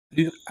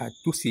Salut à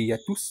tous et à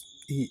tous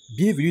et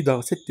bienvenue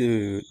dans cette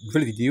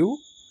nouvelle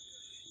vidéo.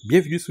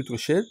 Bienvenue sur notre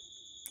chaîne.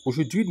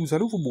 Aujourd'hui, nous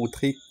allons vous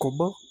montrer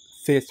comment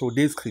faire son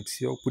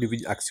inscription pour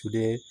devenir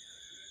actionnaire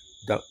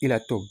dans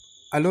Elatom.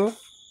 Alors,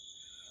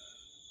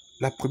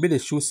 la première des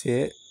choses,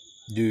 c'est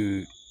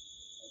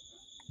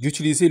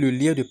d'utiliser le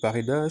lien de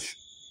parrainage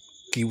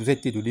qui vous a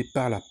été donné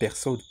par la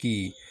personne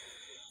qui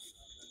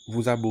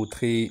vous a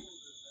montré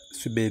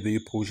ce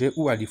merveilleux projet,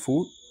 ou à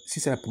défaut,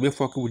 si c'est la première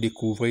fois que vous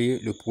découvrez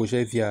le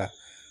projet via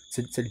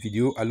cette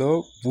vidéo,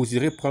 alors vous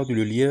irez prendre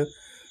le lien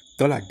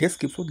dans la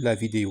description de la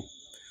vidéo.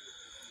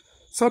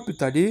 Sans plus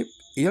tarder,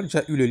 ayant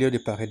déjà eu le lien de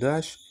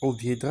parrainage, on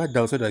viendra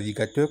dans un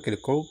navigateur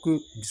quelconque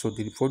de son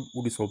téléphone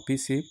ou de son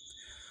PC.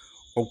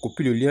 On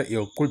copie le lien et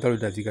on colle dans le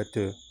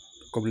navigateur,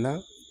 comme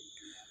là.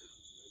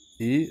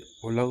 Et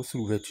on lance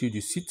l'ouverture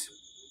du site.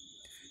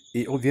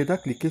 Et on viendra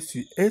cliquer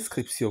sur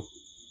inscription.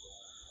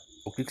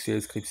 On clique sur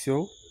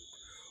inscription.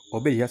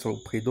 On met déjà son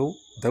prénom.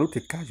 Dans notre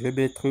cas, je vais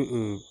mettre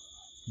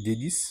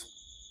Denis.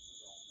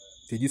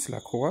 Denis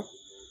Lacroix.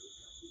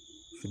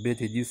 Je mets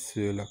Denis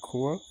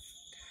Lacroix.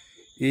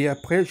 Et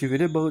après, je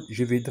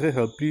viendrai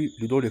remplir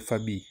le nom de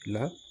famille,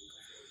 là.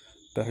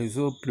 Par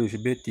exemple, je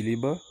mets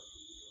Téléma.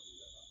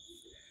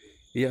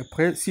 Et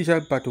après, si j'ai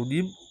un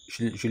patronyme,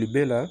 je le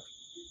mets là.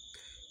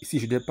 Et si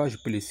je n'ai pas, je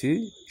peux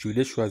laisser. Je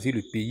vais choisir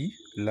le pays,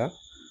 là.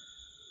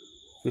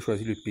 Je vais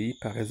choisir le pays.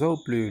 Par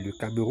exemple, le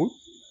Cameroun.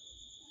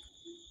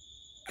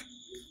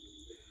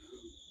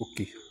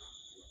 Ok.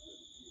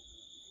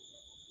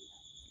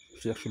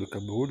 Je cherche le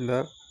Cameroun,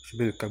 là. Je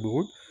mets le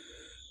Cameroun.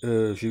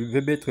 Je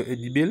vais mettre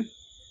un email.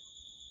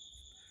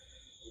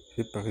 Je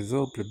vais par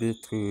exemple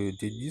mettre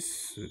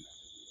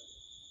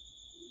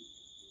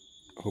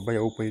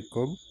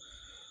denis@yahoo.com.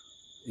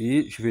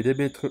 Et je vais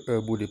mettre un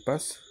mot de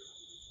passe.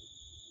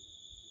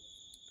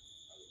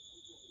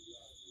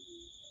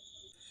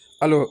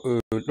 Alors,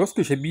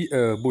 lorsque j'ai mis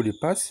un mot de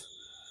passe,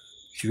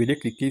 je vais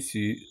cliquer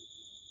sur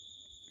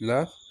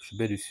là, je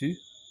mets dessus,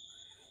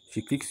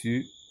 je clique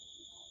sur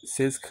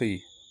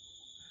s'inscrire.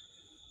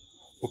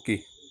 Ok,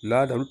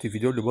 là dans notre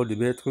vidéo, on demande de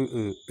mettre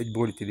un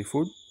numéro de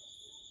téléphone.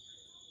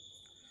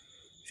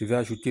 Je vais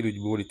ajouter le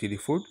numéro de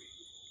téléphone.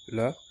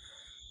 Là,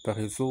 par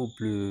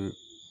exemple,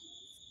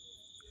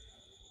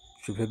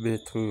 je vais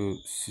mettre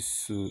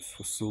 6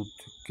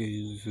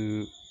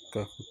 75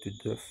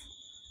 49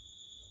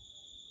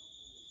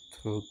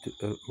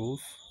 31 11.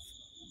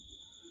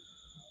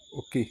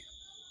 Ok.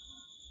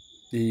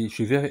 Et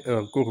je vais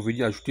encore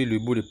revenir ajouter le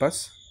mot de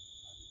passe.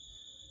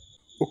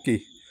 Ok.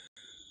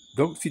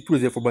 Donc, si toutes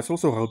les informations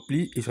sont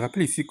remplies, et je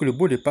rappelle ici que le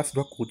mot de passe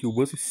doit contenir au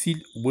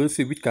moins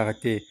 8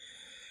 caractères,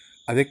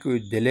 avec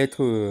des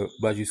lettres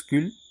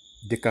majuscules,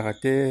 des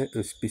caractères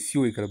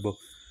spéciaux également.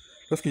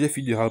 Lorsque j'ai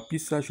fini de remplir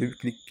ça, je vais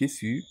cliquer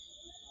sur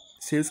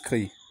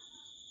s'inscrire.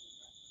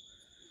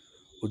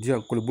 On dit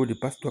encore le mot de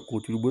passe doit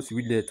contenir au moins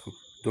 8 lettres.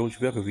 Donc, je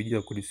vais revenir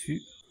encore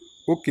dessus.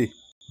 Ok.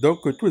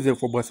 Donc, toutes les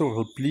informations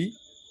remplies,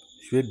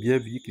 je vais bien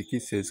venir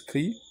cliquer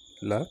s'inscrire,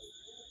 là.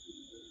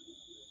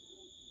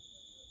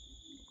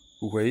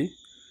 Vous voyez?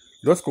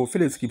 Lorsqu'on fait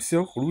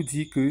l'inscription, on nous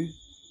dit qu'il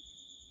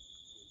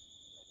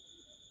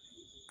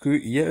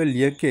y a un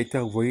lien qui a été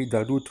envoyé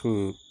dans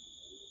notre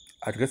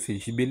adresse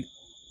Gmail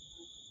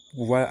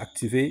pour pouvoir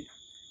activer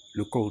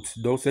le compte.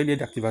 Donc, c'est un lien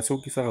d'activation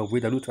qui sera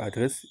envoyé dans notre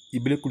adresse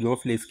email que nous avons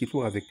fait l'inscription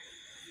avec.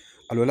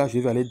 Alors là, je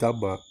vais aller dans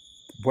ma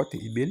boîte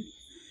email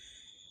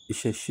et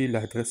chercher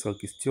l'adresse en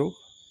question.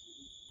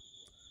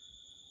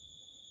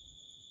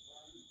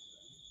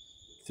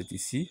 C'est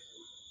ici.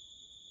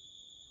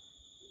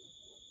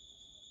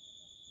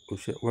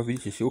 On va venir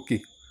chercher OK.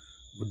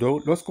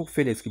 Donc, lorsqu'on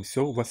fait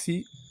l'inscription,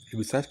 voici le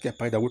message qui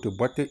apparaît dans votre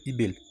boîte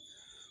email.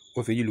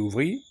 On va venir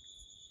l'ouvrir.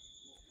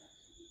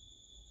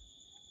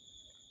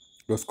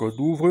 Lorsqu'on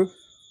ouvre,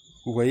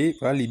 vous voyez,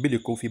 voilà l'email de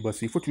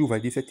confirmation. Il faut toujours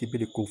valider cet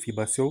email de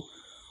confirmation pour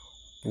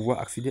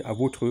pouvoir accéder à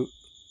votre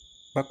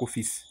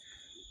back-office.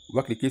 On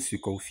va cliquer sur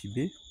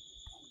confirmer.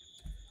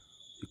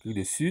 Je clique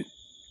dessus.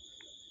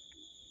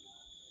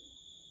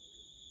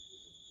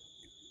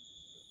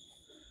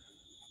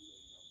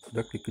 On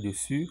va cliquer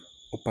dessus.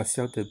 On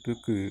patiente un peu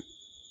que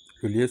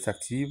le lien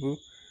s'active.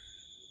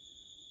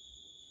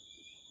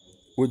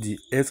 On dit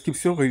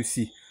inscription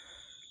réussie.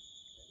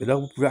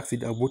 Maintenant, vous pouvez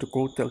accéder à votre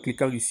compte en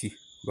cliquant ici.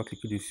 On va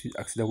cliquer dessus,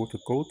 accéder à votre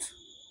compte.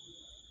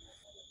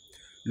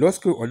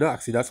 Lorsque on a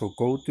accédé à son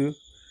compte,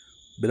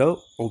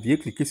 maintenant, on vient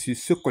cliquer sur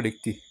se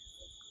connecter.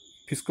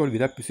 Puisqu'on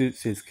vient plus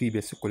s'inscrire,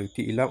 mais se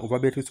connecter. Et là, on va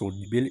mettre son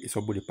email et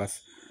son mot de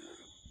passe.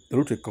 Dans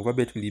l'autre cas, on va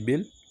mettre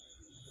l'email.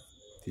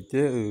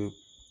 C'était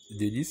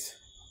Denis.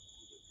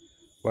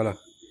 Voilà.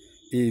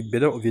 Et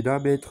maintenant, on viendra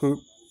mettre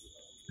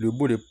le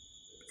mot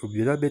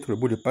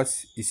de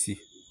passe ici.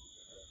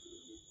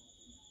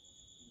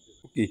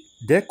 Ok.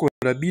 Dès qu'on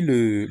a mis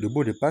le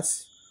mot de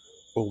passe,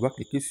 on va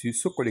cliquer sur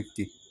se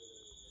connecter.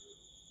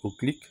 On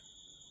clique.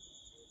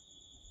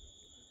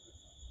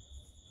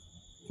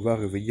 On va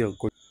revenir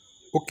encore.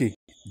 Ok.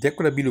 Dès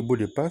qu'on a mis le mot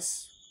de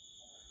passe,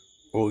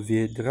 on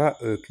viendra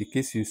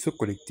cliquer sur se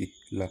connecter.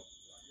 Là.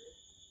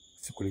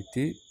 Se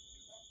connecter.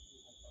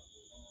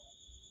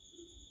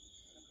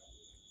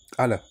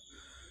 Voilà.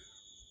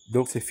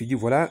 Donc c'est fini.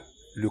 Voilà,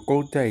 le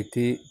compte a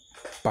été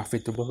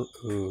parfaitement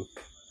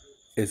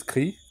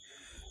inscrit.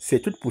 C'est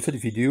tout pour cette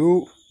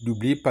vidéo.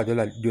 N'oubliez pas de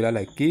la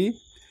liker,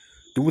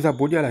 de vous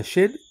abonner à la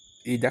chaîne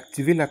et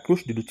d'activer la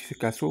cloche de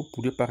notification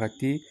pour ne pas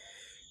rater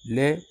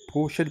les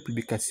prochaines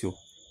publications.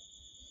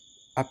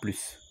 À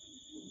plus.